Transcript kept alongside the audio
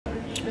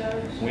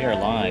We are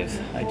live.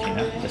 Hi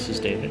Tina, this is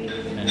David,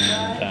 and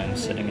I'm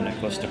sitting in a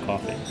Costa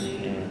Coffee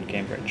in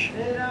Cambridge.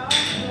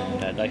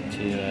 And I'd like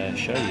to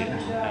show you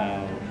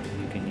how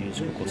you can use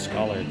Google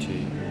Scholar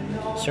to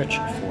search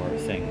for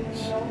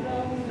things.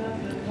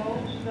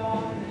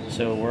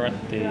 So we're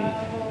at the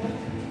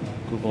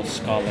Google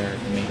Scholar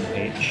main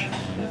page,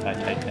 and if I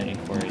type in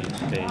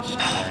inquiry-based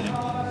learning,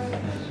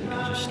 we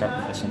can just start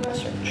with a simple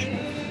search.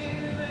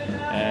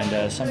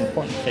 And some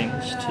important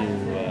things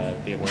to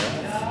be aware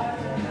of.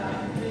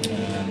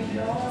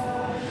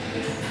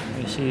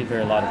 We see there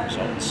are a lot of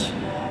results,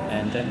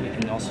 and then we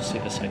can also see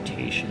the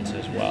citations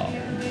as well.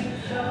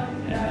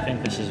 And I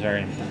think this is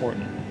very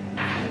important.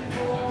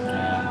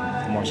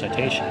 The more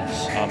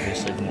citations,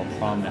 obviously, the more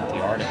prominent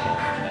the article,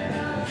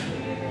 and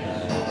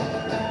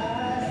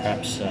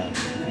perhaps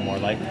the more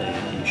likely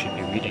you should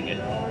be reading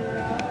it.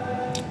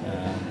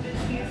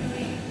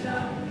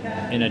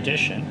 In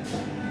addition,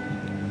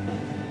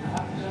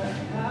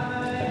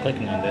 by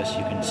clicking on this,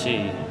 you can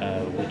see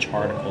which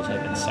articles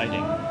have been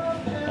citing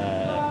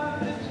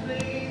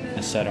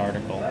a said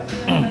article.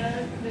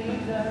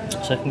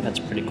 So I think that's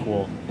pretty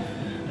cool.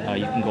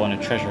 You can go on a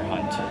treasure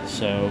hunt.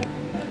 So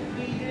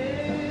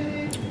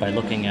by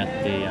looking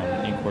at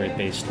the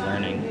inquiry-based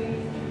learning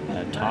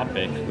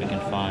topic, we can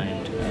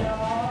find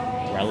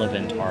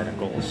relevant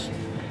articles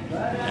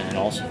and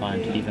also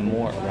find even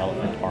more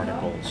relevant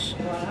articles.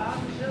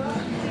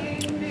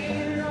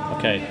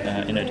 Okay,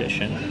 in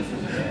addition,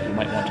 you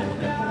might want to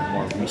look at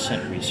more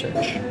recent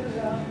research.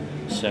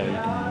 So you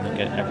can look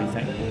at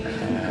everything,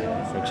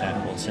 for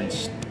example,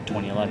 since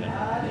 2011,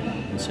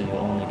 and so you'll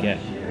only get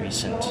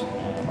recent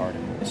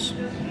articles.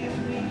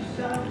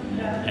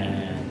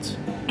 And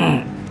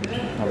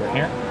over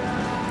here,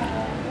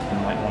 you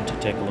might want to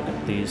take a look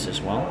at these as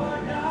well,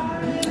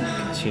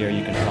 because here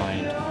you can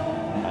find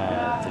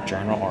the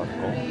journal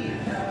article,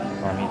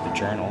 the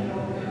journal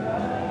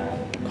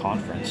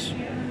conference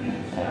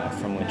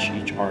from which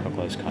each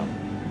article has come.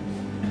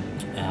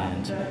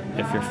 And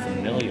if you're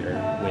familiar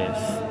with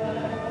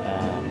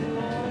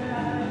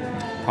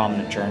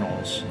prominent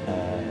journals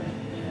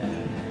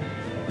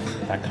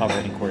that cover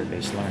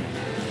inquiry-based learning,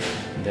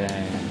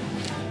 then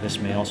this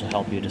may also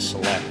help you to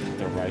select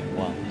the right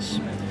ones.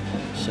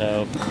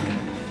 So,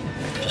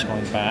 just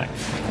going back,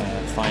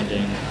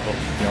 finding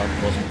the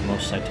articles with the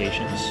most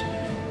citations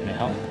may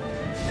help.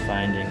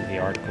 Finding the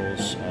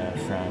articles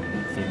from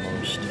the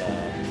most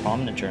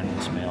prominent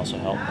journals may also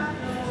help.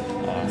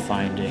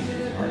 Finding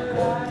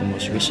the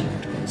most recent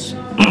articles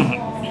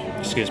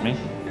excuse me,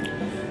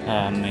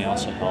 may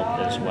also help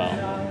as well.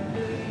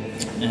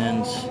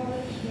 And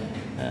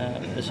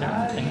is there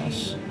anything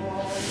else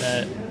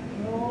that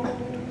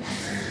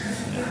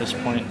at this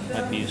point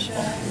might be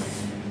useful?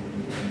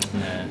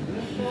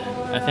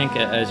 I think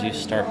as you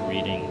start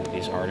reading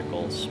these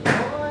articles,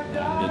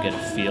 you'll get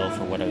a feel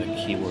for what are the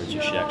keywords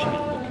you should actually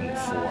be looking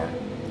for.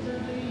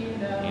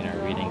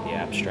 Reading the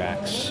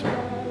abstracts,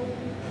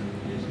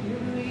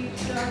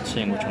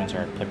 seeing which ones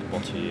are applicable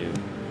to you.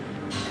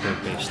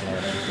 Inquiry-based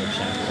learning, for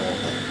example,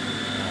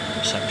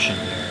 reception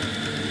here,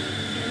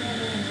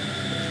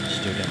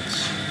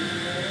 students,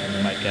 and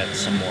you might get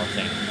some more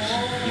things.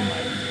 You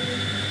might.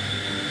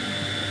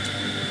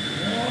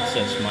 What's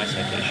this? My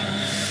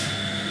citations.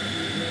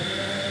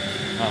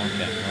 Oh,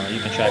 okay. Well, you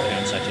can track your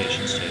own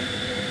citations too.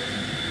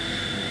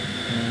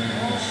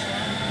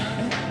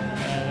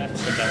 And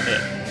that's about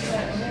it.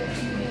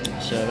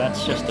 So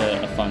that's just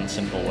a fun,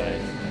 simple way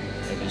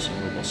of using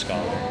Google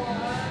Scholar.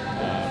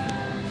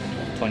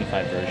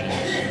 25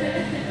 versions.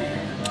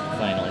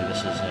 Finally, this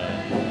is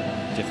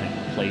different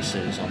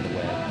places on the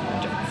web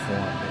and different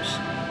forms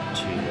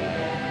to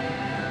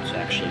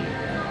actually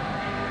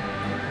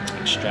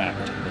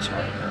extract this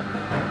article.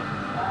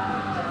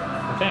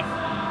 Okay,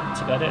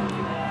 that's about it.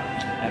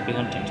 Happy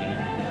hunting,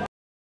 Tina.